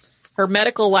murder. Her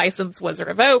medical license was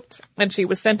revoked, and she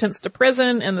was sentenced to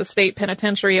prison in the state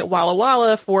penitentiary at Walla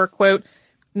Walla for, quote,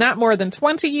 not more than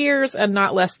 20 years and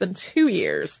not less than 2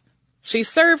 years. She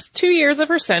served 2 years of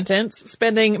her sentence,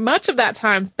 spending much of that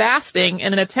time fasting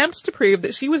in an attempt to prove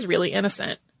that she was really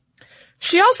innocent.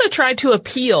 She also tried to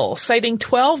appeal, citing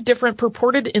 12 different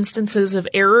purported instances of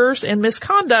errors and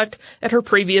misconduct at her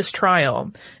previous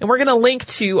trial. And we're going to link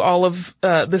to all of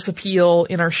this appeal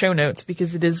in our show notes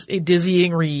because it is a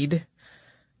dizzying read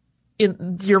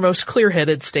in your most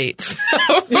clear-headed states.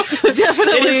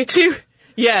 Definitely.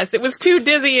 Yes, it was too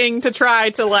dizzying to try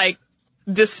to,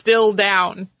 distill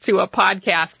down to a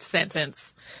podcast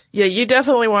sentence. Yeah, you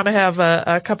definitely want to have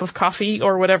a cup of coffee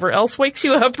or whatever else wakes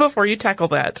you up before you tackle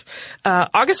that.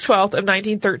 August 12th of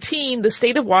 1913, the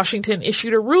state of Washington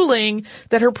issued a ruling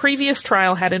that her previous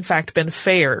trial had in fact been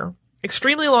fair.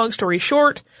 Extremely long story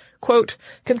short, quote,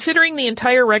 considering the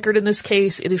entire record in this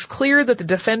case, it is clear that the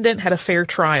defendant had a fair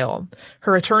trial.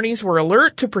 Her attorneys were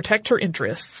alert to protect her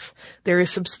interests. There is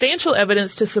substantial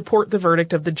evidence to support the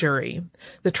verdict of the jury.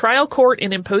 The trial court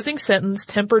in imposing sentence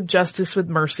tempered justice with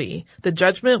mercy. The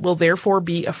judgment will therefore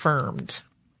be affirmed.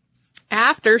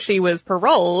 After she was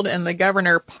paroled and the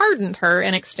governor pardoned her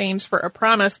in exchange for a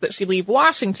promise that she leave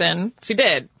Washington, she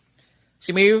did.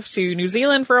 She moved to New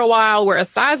Zealand for a while, where a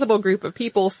sizable group of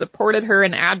people supported her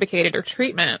and advocated her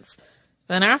treatments.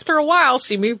 Then after a while,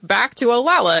 she moved back to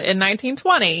Olalla in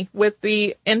 1920 with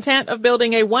the intent of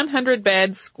building a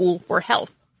 100-bed school for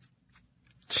health.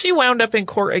 She wound up in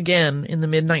court again in the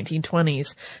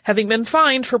mid-1920s, having been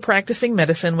fined for practicing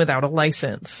medicine without a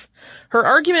license. Her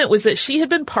argument was that she had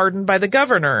been pardoned by the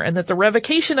governor and that the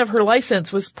revocation of her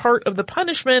license was part of the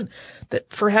punishment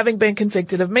for having been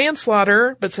convicted of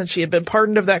manslaughter, but since she had been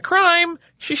pardoned of that crime,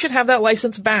 she should have that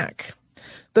license back.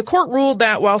 The court ruled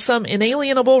that while some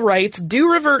inalienable rights do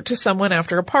revert to someone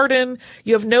after a pardon,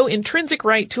 you have no intrinsic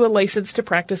right to a license to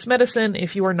practice medicine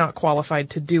if you are not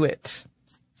qualified to do it.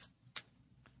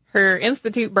 Her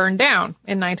institute burned down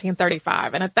in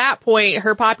 1935, and at that point,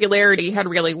 her popularity had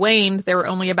really waned. There were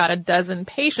only about a dozen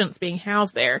patients being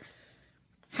housed there.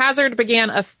 Hazard began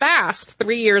a fast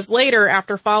 3 years later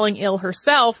after falling ill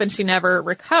herself, and she never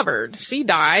recovered. She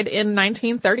died in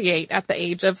 1938 at the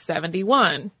age of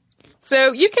 71.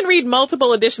 So you can read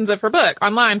multiple editions of her book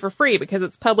online for free because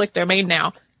it's public domain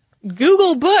now.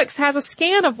 Google Books has a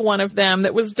scan of one of them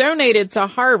that was donated to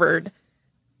Harvard.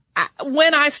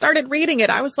 When I started reading it,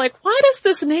 I was like, why does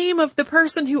this name of the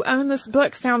person who owned this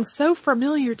book sound so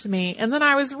familiar to me? And then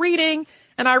I was reading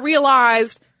and I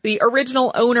realized the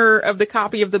original owner of the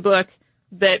copy of the book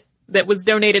that was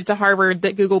donated to Harvard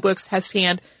that Google Books has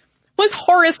scanned was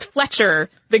Horace Fletcher,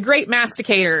 the great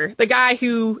masticator, the guy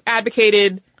who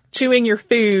advocated chewing your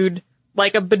food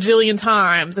like a bajillion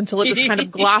times until it just kind of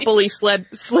gloppily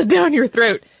slid down your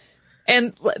throat.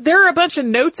 And there are a bunch of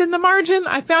notes in the margin.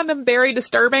 I found them very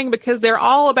disturbing because they're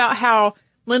all about how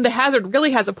Linda Hazard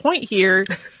really has a point here.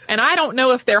 And I don't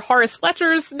know if they're Horace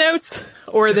Fletcher's notes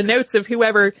or the notes of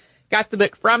whoever got the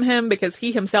book from him because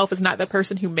he himself is not the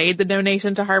person who made the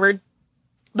donation to Harvard.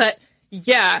 But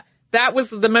yeah, that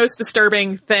was the most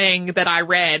disturbing thing that I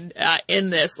read in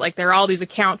this. Like, there are all these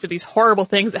accounts of these horrible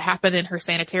things that happened in her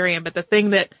sanitarium. But the thing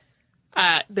that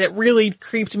really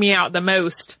creeped me out the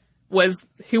most was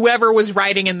whoever was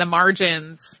writing in the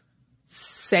margins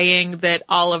saying that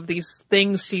all of these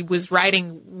things she was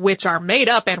writing, which are made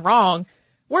up and wrong,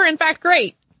 were in fact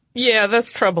great. Yeah,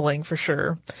 that's troubling for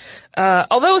sure.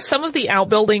 Although some of the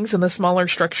outbuildings and the smaller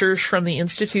structures from the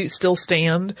Institute still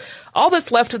stand, all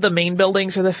that's left of the main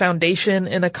buildings are the foundation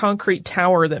and a concrete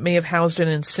tower that may have housed an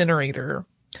incinerator.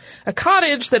 A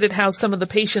cottage that had housed some of the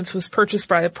patients was purchased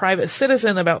by a private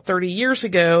citizen about 30 years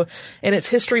ago, and its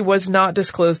history was not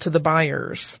disclosed to the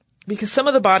buyers. Because some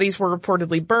of the bodies were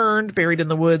reportedly burned, buried in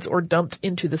the woods, or dumped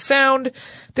into the Sound,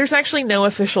 there's actually no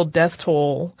official death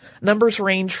toll. Numbers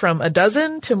range from a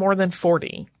dozen to more than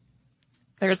 40.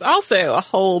 There's also a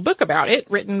whole book about it,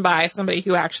 written by somebody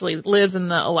who actually lives in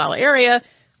the Olalla area,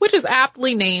 which is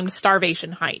aptly named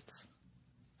Starvation Heights.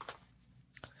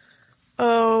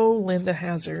 Oh, Linda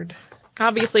Hazard.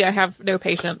 Obviously, I have no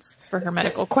patience for her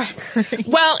medical quackery.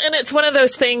 Well, and it's one of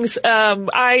those things,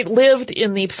 I lived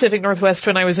in the Pacific Northwest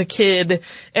when I was a kid,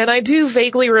 and I do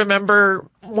vaguely remember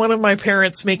one of my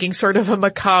parents making sort of a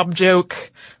macabre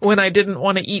joke when I didn't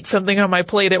want to eat something on my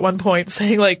plate at one point,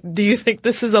 saying like, do you think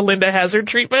this is a Linda Hazard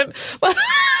treatment?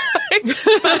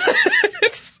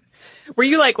 Were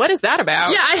you like, what is that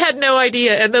about? Yeah, I had no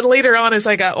idea. And then later on, as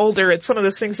I got older, it's one of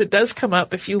those things that does come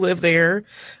up if you live there.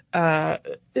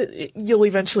 You'll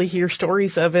eventually hear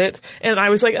stories of it. And I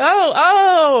was like,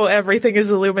 oh, everything is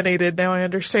illuminated. Now I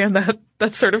understand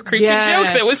that sort of creepy joke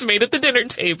that was made at the dinner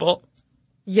table.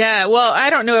 Yeah, well, I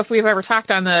don't know if we've ever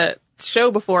talked on the show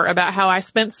before about how I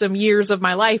spent some years of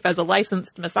my life as a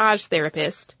licensed massage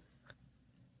therapist.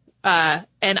 And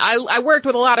I worked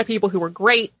with a lot of people who were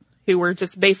great, who were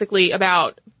just basically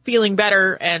about feeling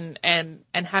better and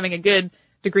having a good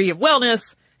degree of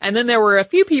wellness. And then there were a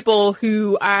few people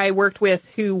who I worked with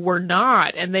who were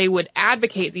not, and they would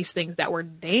advocate these things that were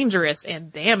dangerous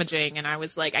and damaging. And I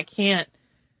was like,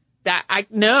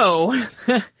 no,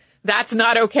 that's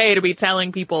not okay to be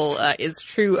telling people, is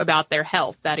true about their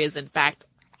health. That is in fact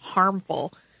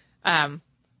harmful. And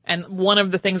one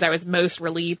of the things I was most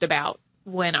relieved about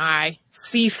when I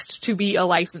ceased to be a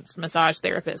licensed massage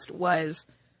therapist was,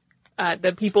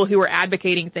 the people who are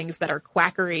advocating things that are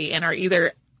quackery and are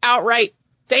either outright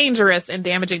dangerous and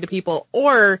damaging to people,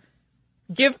 or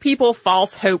give people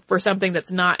false hope for something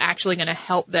that's not actually going to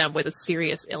help them with a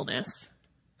serious illness.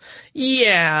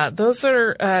 Yeah, those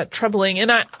are troubling,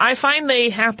 and I find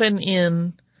they happen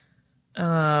in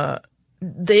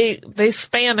they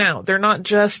span out. They're not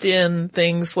just in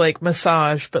things like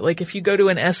massage, but like if you go to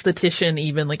an esthetician,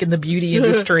 even like in the beauty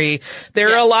industry,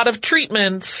 there are a lot of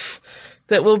treatments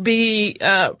that will be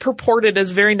purported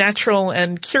as very natural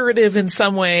and curative in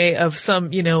some way of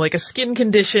some, like a skin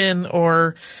condition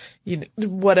or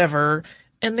whatever.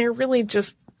 And they're really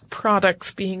just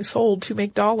products being sold to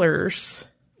make dollars.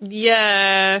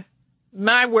 Yeah.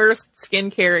 My worst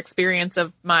skincare experience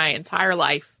of my entire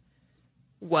life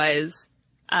was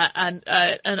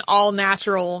an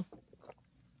all-natural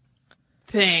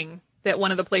thing that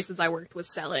one of the places I worked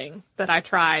was selling that I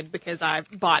tried because I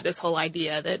bought this whole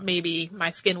idea that maybe my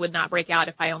skin would not break out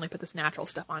if I only put this natural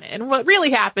stuff on it. And what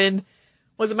really happened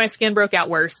was that my skin broke out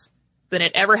worse than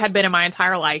it ever had been in my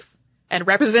entire life. And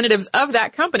representatives of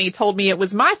that company told me it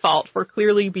was my fault for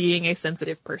clearly being a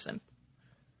sensitive person.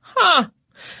 Huh.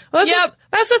 Well,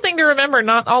 that's the thing to remember.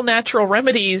 Not all natural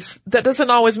remedies, that doesn't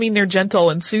always mean they're gentle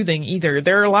and soothing either.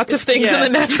 There are lots of things in the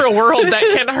natural world that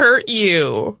can hurt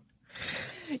you.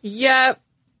 Yep.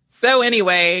 So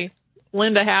anyway,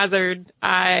 Linda Hazard,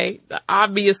 I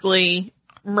obviously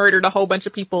murdered a whole bunch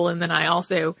of people, and then I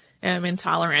also am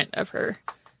intolerant of her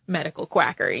medical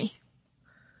quackery.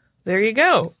 There you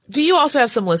go. Do you also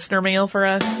have some listener mail for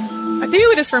us? I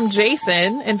do. It is from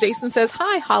Jason, and Jason says,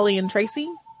 "Hi, Holly and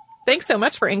Tracy. Thanks so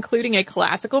much for including a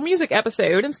classical music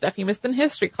episode in Stuff You Missed in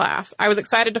History class. I was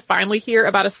excited to finally hear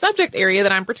about a subject area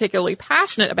that I'm particularly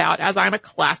passionate about, as I'm a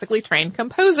classically trained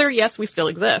composer. Yes, we still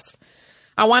exist.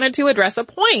 I wanted to address a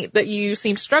point that you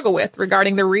seem to struggle with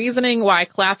regarding the reasoning why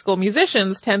classical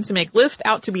musicians tend to make Liszt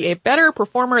out to be a better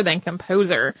performer than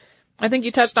composer. I think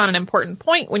you touched on an important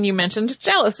point when you mentioned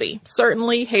jealousy.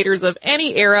 Certainly, haters of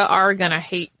any era are gonna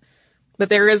hate. But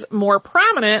there is more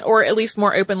prominent, or at least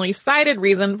more openly cited,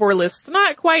 reason for Liszt's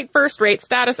not quite first-rate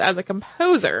status as a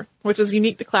composer, which is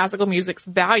unique to classical music's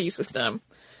value system.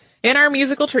 In our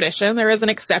musical tradition, there is an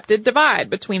accepted divide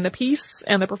between the piece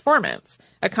and the performance,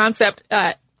 a concept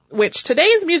which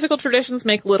today's musical traditions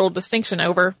make little distinction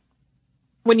over.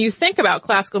 When you think about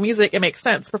classical music, it makes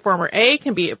sense. Performer A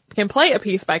can play a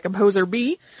piece by composer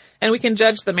B, and we can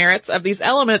judge the merits of these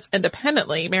elements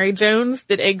independently. Mary Jones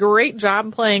did a great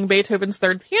job playing Beethoven's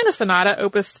Third Piano Sonata,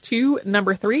 Opus 2,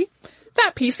 number 3.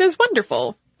 That piece is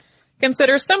wonderful.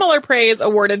 Consider similar praise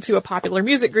awarded to a popular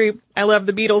music group. I love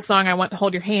the Beatles song, I Want to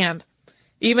Hold Your Hand.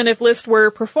 Even if Liszt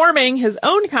were performing his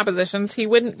own compositions, he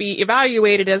wouldn't be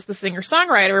evaluated as the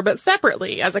singer-songwriter, but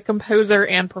separately as a composer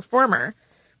and performer.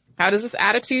 How does this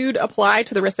attitude apply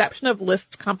to the reception of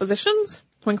Liszt's compositions?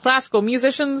 When classical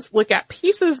musicians look at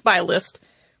pieces by Liszt,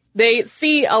 they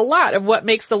see a lot of what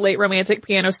makes the late Romantic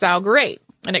piano style great.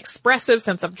 An expressive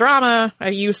sense of drama,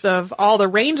 a use of all the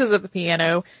ranges of the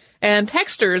piano, and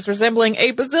textures resembling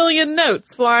a bazillion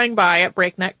notes flying by at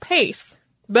breakneck pace.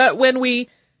 But when we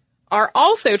are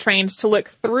also trained to look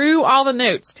through all the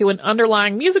notes to an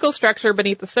underlying musical structure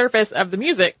beneath the surface of the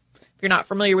music, if you're not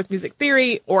familiar with music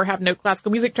theory or have no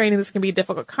classical music training, this can be a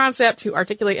difficult concept to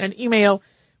articulate in an email.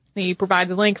 He provides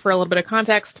a link for a little bit of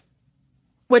context,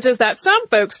 which is that some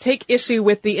folks take issue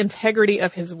with the integrity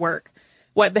of his work.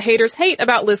 What the haters hate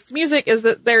about Liszt's music is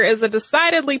that there is a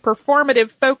decidedly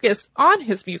performative focus on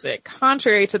his music,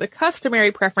 contrary to the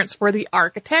customary preference for the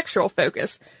architectural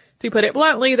focus. To put it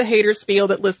bluntly, the haters feel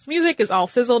that Liszt's music is all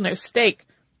sizzle, no steak.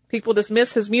 People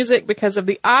dismiss his music because of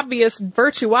the obvious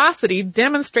virtuosity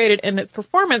demonstrated in its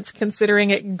performance,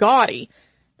 considering it gaudy.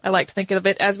 I like to think of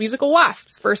it as musical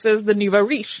wasps versus the nouveau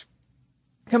riche.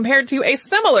 Compared to a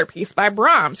similar piece by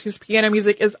Brahms, whose piano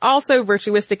music is also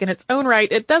virtuistic in its own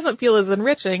right, it doesn't feel as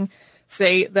enriching,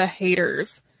 say the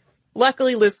haters.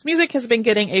 Luckily, Liszt's music has been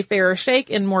getting a fairer shake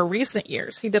in more recent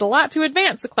years. He did a lot to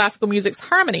advance the classical music's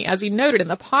harmony, as he noted in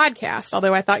the podcast,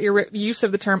 although I thought your use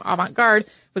of the term avant-garde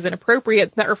was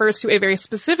inappropriate. That refers to a very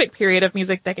specific period of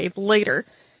music decades later.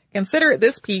 Consider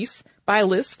this piece by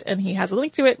Liszt, and he has a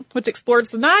link to it, which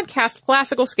explores the non-cast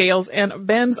classical scales and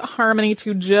bends harmony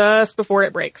to just before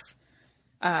it breaks.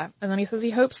 And then he says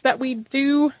he hopes that we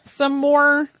do some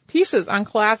more pieces on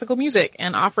classical music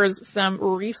and offers some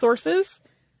resources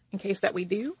in case that we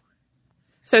do.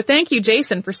 So thank you,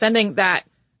 Jason, for sending that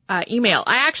email.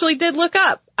 I actually did look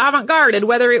up avant-garde and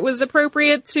whether it was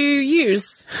appropriate to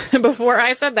use before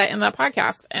I said that in the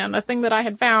podcast. And the thing that I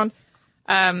had found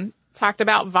talked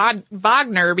about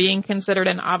Wagner being considered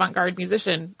an avant-garde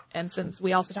musician. And since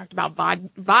we also talked about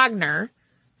Wagner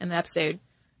in the episode,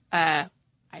 I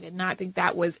did not think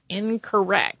that was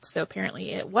incorrect. So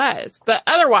apparently it was. But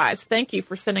otherwise, thank you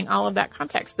for sending all of that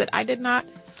context that I did not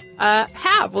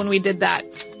have when we did that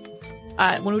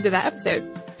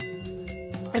episode.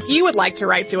 If you would like to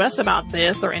write to us about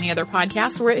this or any other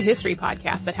podcast, we're at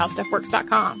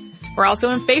historypodcast@howstuffworks.com. We're also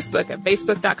on Facebook at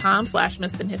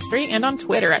facebook.com/missedinhistory and on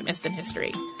Twitter at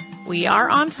missedinhistory. We are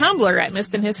on Tumblr at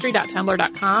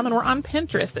missedinhistory.tumblr.com, and we're on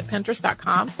Pinterest at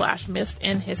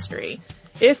pinterest.com/missedinhistory.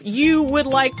 If you would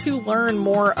like to learn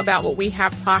more about what we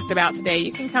have talked about today,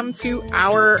 you can come to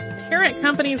our parent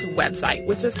company's website,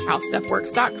 which is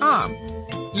howstuffworks.com.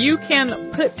 You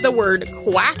can put the word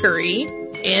quackery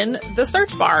in the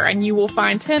search bar, and you will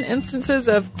find 10 instances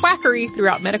of quackery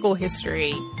throughout medical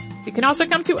history. You can also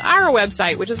come to our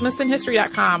website, which is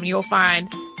missedinhistory.com, and you'll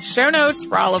find show notes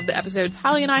for all of the episodes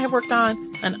Holly and I have worked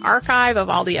on, an archive of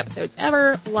all the episodes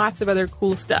ever, lots of other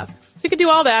cool stuff. So you can do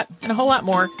all that and a whole lot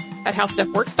more at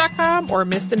howstuffworks.com or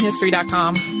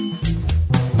missedinhistory.com.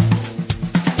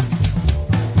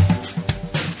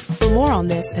 For more on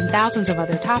this and thousands of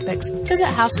other topics, visit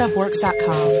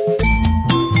howstuffworks.com.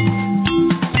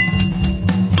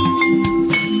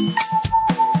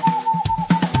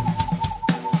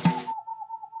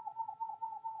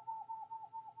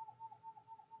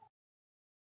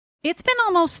 It's been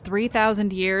almost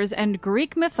 3,000 years, and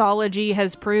Greek mythology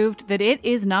has proved that it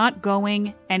is not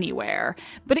going anywhere.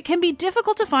 But it can be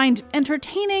difficult to find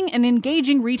entertaining and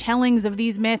engaging retellings of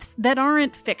these myths that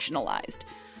aren't fictionalized.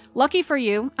 Lucky for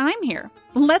you, I'm here.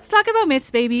 Let's Talk About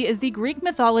Myths, Baby is the Greek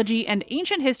mythology and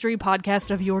ancient history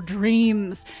podcast of your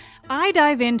dreams. I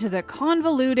dive into the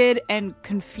convoluted and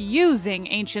confusing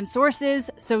ancient sources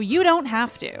so you don't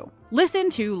have to. Listen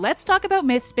to Let's Talk About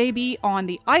Myths, Baby on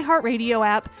the iHeartRadio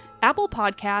app, Apple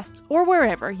Podcasts, or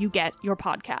wherever you get your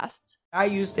podcasts. I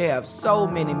used to have so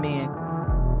many men.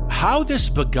 How this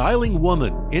beguiling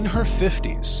woman in her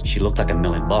 50s, she looked like $1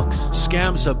 million,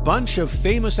 scams a bunch of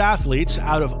famous athletes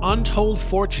out of untold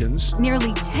fortunes.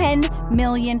 Nearly $10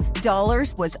 million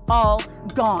was all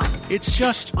gone. It's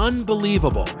just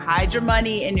unbelievable. Hide your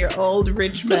money in your old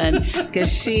rich men,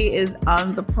 because she is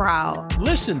on the prowl.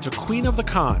 Listen to Queen of the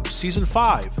Con, Season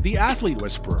 5, The Athlete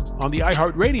Whisperer, on the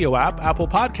iHeartRadio app, Apple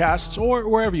Podcasts, or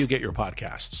wherever you get your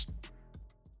podcasts.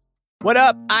 What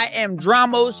up? I am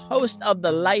Dramos, host of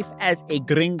the Life as a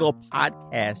Gringo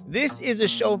podcast. This is a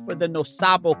show for the No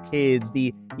Sabo kids,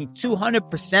 the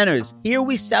 200%ers. Here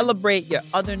we celebrate your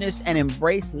otherness and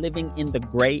embrace living in the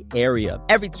gray area.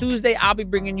 Every Tuesday, I'll be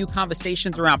bringing you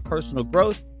conversations around personal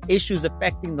growth issues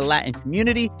affecting the Latin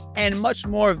community, and much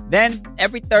more. Then,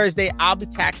 every Thursday, I'll be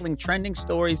tackling trending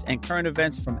stories and current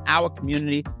events from our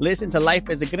community. Listen to Life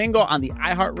as a Gringo on the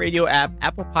iHeartRadio app,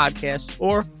 Apple Podcasts,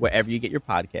 or wherever you get your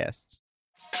podcasts.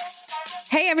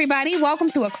 Hey, everybody. Welcome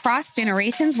to Across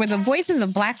Generations, where the voices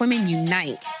of Black women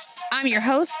unite. I'm your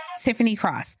host, Tiffany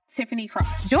Cross.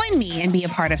 Join me and be a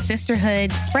part of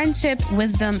sisterhood, friendship,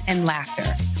 wisdom, and laughter.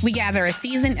 We gather a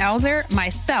seasoned elder,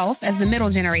 myself as the middle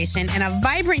generation, and a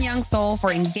vibrant young soul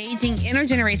for engaging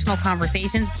intergenerational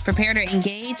conversations. Prepare to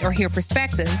engage or hear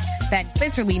perspectives that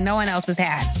literally no one else has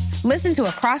had. Listen to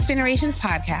Across Generations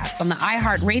podcast on the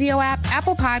iHeartRadio app,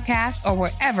 Apple Podcasts, or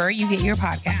wherever you get your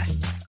podcasts.